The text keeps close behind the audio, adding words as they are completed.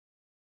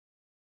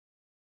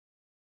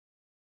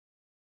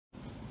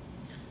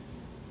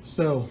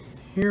So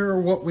here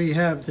what we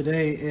have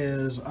today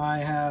is I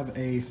have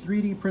a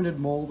 3D printed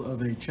mold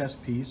of a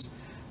chest piece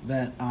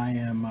that I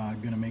am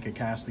going to make a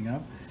casting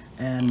of,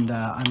 and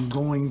I'm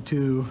going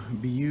to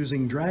be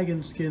using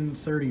Dragon Skin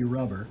 30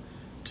 rubber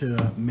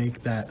to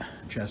make that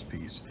chest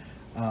piece.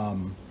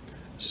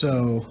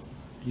 So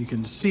you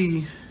can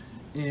see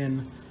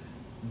in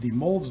the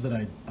molds that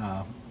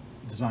I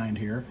designed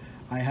here,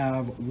 I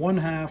have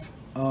 1/2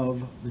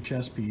 of the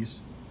chest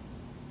piece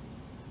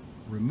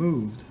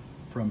removed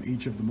from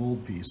each of the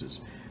mold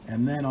pieces.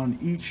 And then on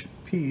each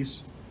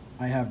piece,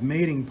 I have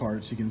mating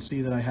parts. You can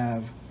see that I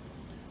have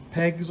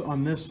pegs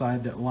on this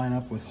side that line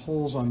up with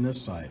holes on this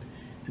side.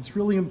 It's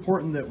really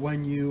important that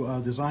when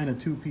you design a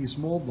two-piece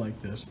mold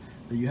like this,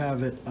 that you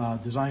have it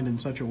designed in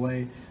such a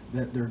way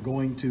that they're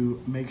going to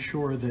make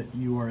sure that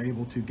you are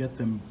able to get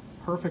them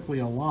perfectly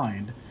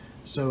aligned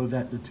so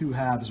that the two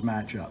halves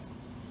match up.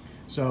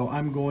 So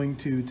I'm going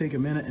to take a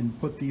minute and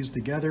put these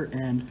together,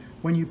 and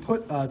when you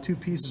put two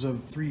pieces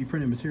of 3D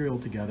printed material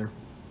together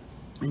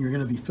and you're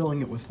going to be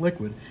filling it with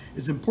liquid,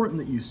 it's important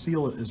that you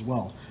seal it as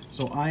well.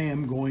 So I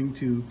am going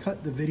to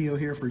cut the video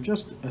here for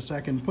just a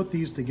second, put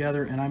these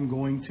together, and I'm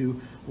going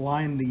to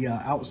line the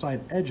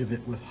outside edge of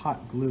it with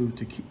hot glue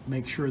to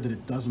make sure that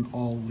it doesn't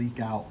all leak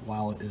out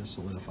while it is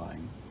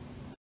solidifying.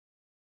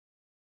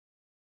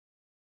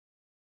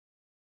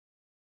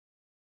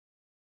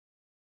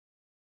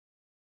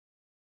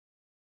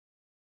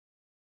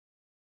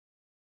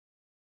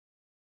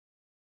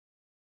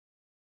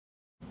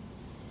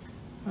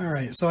 All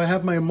right, so I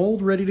have my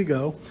mold ready to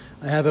go.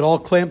 I have it all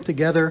clamped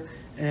together,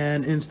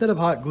 and instead of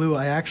hot glue,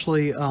 I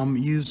actually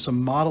used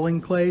some modeling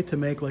clay to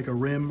make like a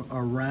rim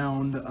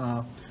around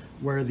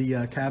where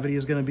the cavity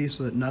is going to be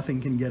so that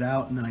nothing can get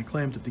out, and then I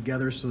clamped it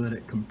together so that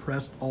it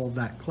compressed all of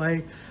that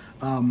clay.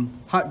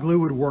 Hot glue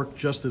would work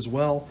just as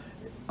well.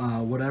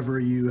 Whatever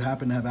you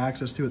happen to have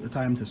access to at the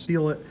time to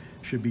seal it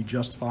should be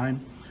just fine.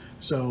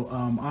 So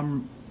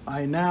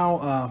I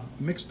now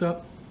mixed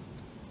up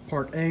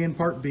Part A and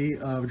Part B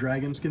of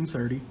Dragon Skin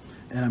 30,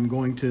 and I'm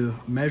going to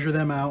measure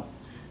them out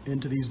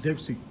into these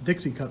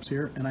Dixie cups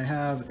here, and I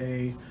have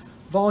a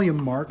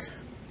volume mark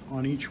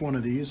on each one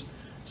of these,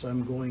 so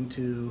I'm going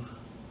to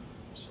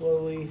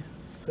slowly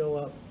fill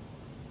up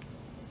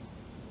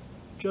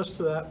just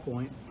to that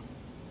point.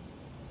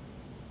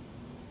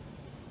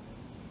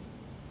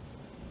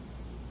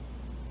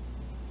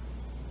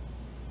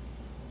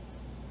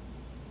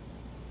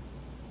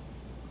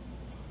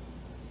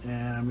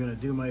 And I'm going to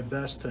do my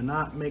best to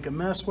not make a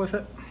mess with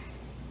it.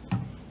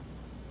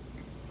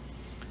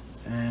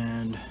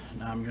 And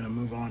now I'm going to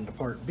move on to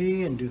Part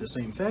B and do the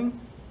same thing.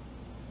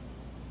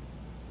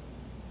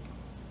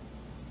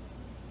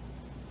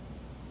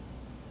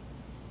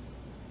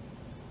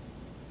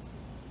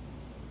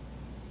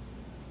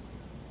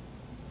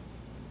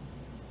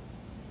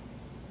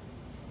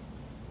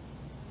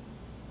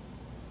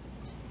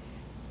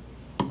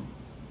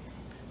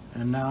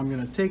 And now I'm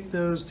going to take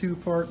those two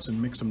parts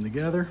and mix them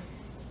together.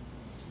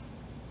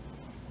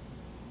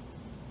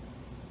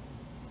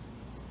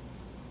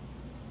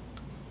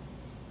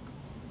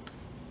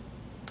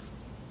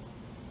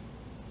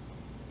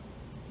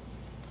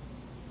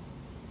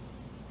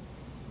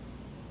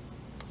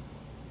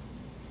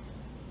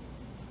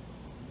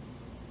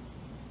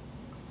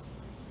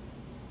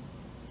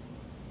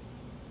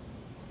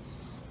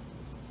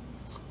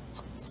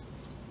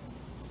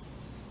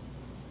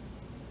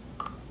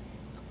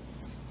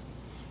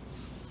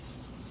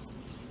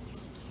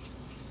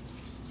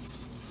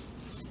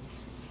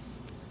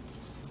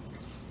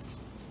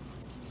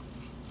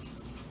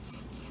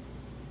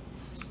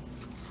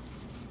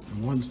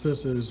 Once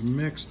this is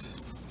mixed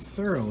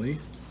thoroughly,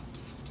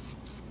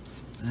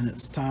 then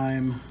it's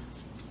time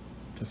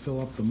to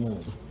fill up the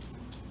mold.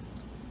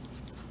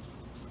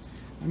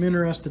 I'm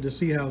interested to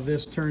see how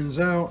this turns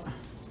out.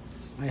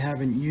 I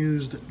haven't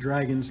used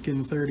Dragon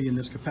Skin 30 in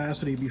this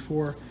capacity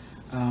before.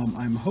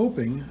 I'm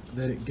hoping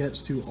that it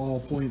gets to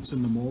all points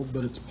in the mold,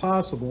 but it's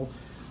possible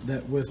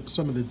that with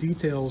some of the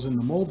details in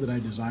the mold that I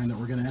designed that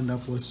we're going to end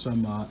up with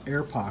some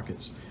air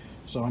pockets.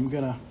 So I'm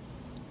going to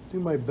do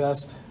my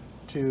best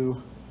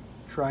to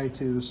try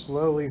to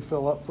slowly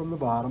fill up from the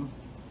bottom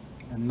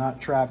and not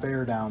trap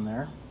air down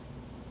there.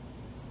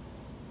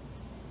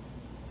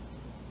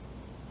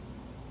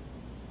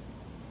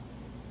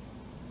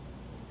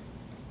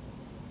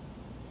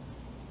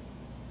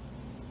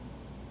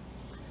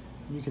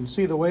 You can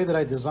see the way that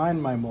I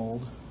designed my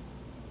mold.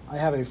 I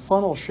have a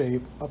funnel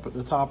shape up at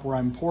the top where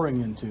I'm pouring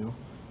into.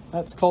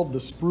 That's called the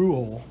sprue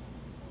hole.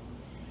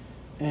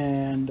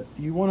 And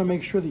you want to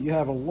make sure that you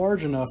have a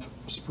large enough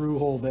sprue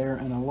hole there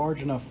and a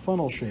large enough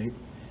funnel shape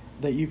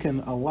that you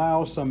can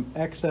allow some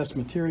excess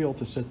material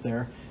to sit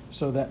there,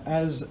 so that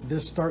as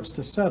this starts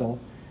to settle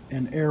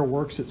and air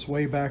works its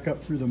way back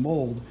up through the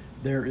mold,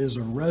 there is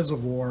a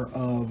reservoir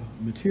of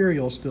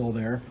material still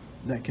there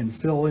that can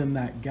fill in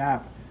that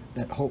gap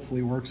that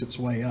hopefully works its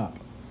way up.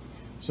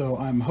 So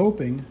I'm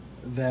hoping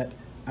that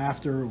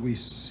after we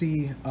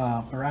see,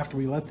 or after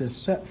we let this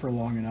set for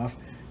long enough,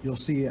 you'll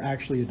see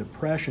actually a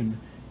depression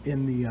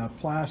in the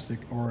plastic,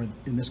 or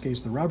in this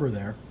case the rubber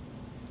there,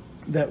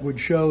 that would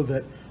show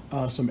that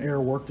some air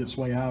worked its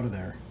way out of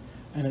there.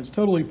 And it's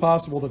totally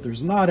possible that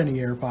there's not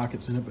any air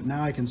pockets in it, but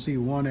now I can see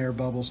one air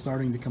bubble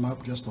starting to come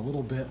up just a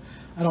little bit.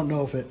 I don't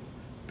know if it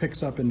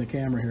picks up in the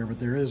camera here, but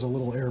there is a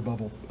little air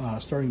bubble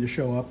starting to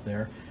show up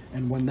there.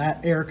 And when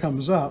that air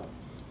comes up,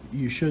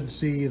 you should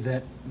see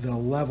that the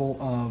level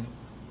of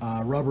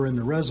rubber in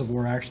the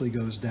reservoir actually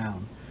goes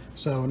down.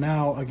 So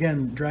now,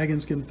 again, Dragon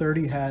Skin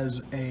 30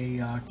 has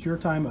a cure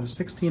time of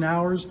 16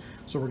 hours.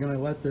 So we're going to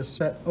let this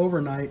set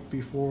overnight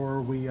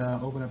before we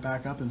open it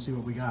back up and see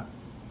what we got.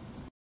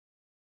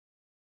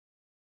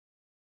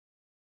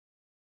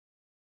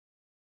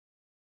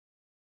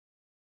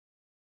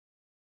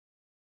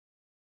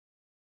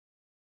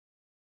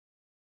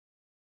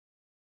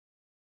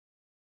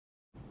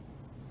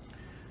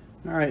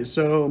 All right,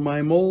 so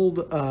my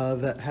mold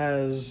that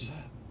has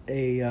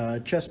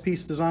a chest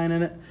piece design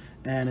in it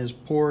and is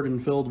poured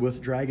and filled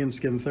with Dragon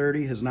Skin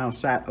 30 has now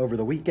sat over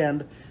the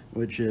weekend,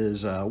 which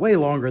is way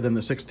longer than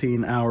the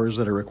 16 hours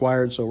that are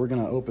required. So we're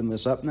gonna open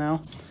this up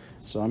now.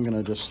 So I'm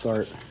gonna just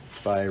start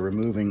by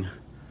removing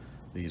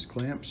these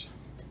clamps.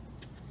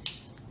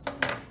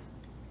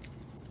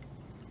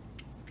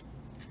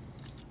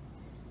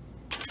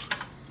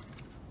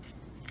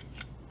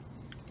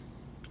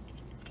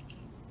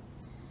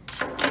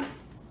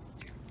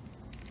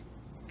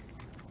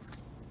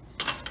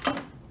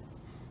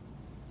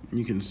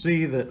 You can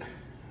see that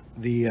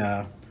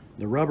the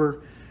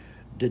rubber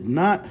did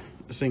not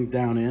sink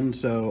down in,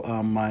 so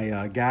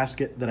my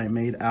gasket that I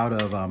made out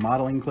of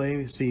modeling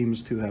clay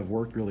seems to have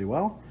worked really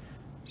well.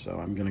 So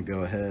I'm going to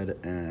go ahead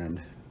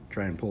and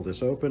try and pull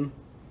this open.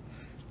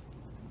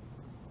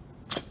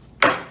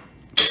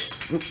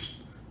 Oops.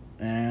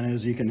 And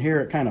as you can hear,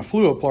 it kind of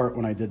flew apart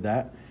when I did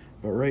that.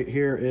 But right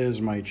here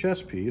is my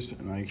chest piece,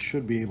 and I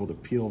should be able to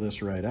peel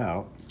this right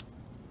out.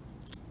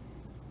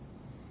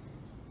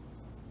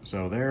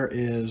 So there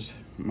is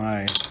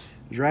my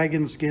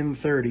Dragon Skin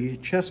 30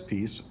 chest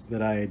piece that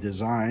I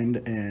designed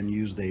and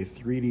used a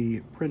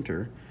 3D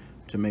printer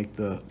to make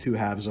the two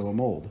halves of a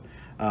mold.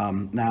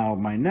 Now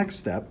my next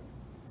step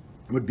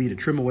would be to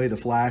trim away the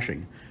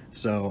flashing.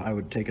 So I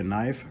would take a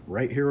knife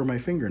right here where my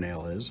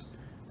fingernail is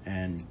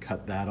and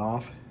cut that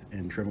off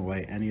and trim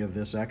away any of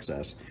this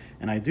excess.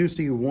 And I do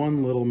see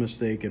one little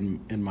mistake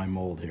in my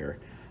mold here.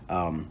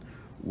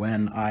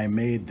 When I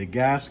made the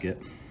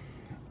gasket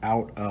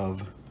out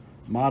of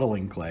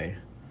modeling clay,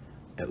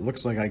 it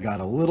looks like I got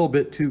a little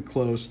bit too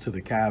close to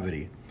the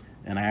cavity,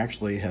 and I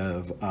actually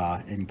have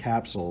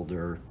encapsulated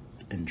or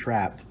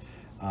entrapped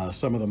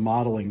some of the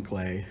modeling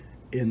clay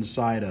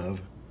inside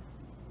of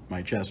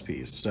my chest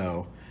piece.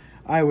 So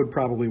I would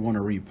probably want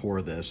to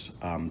re-pour this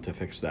to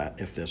fix that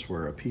if this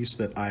were a piece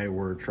that I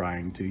were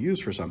trying to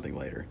use for something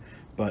later.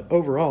 But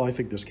overall, I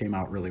think this came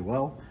out really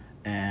well,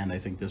 and I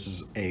think this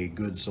is a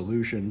good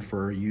solution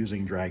for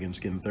using Dragon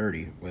Skin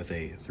 30 with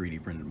a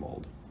 3D printed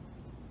mold.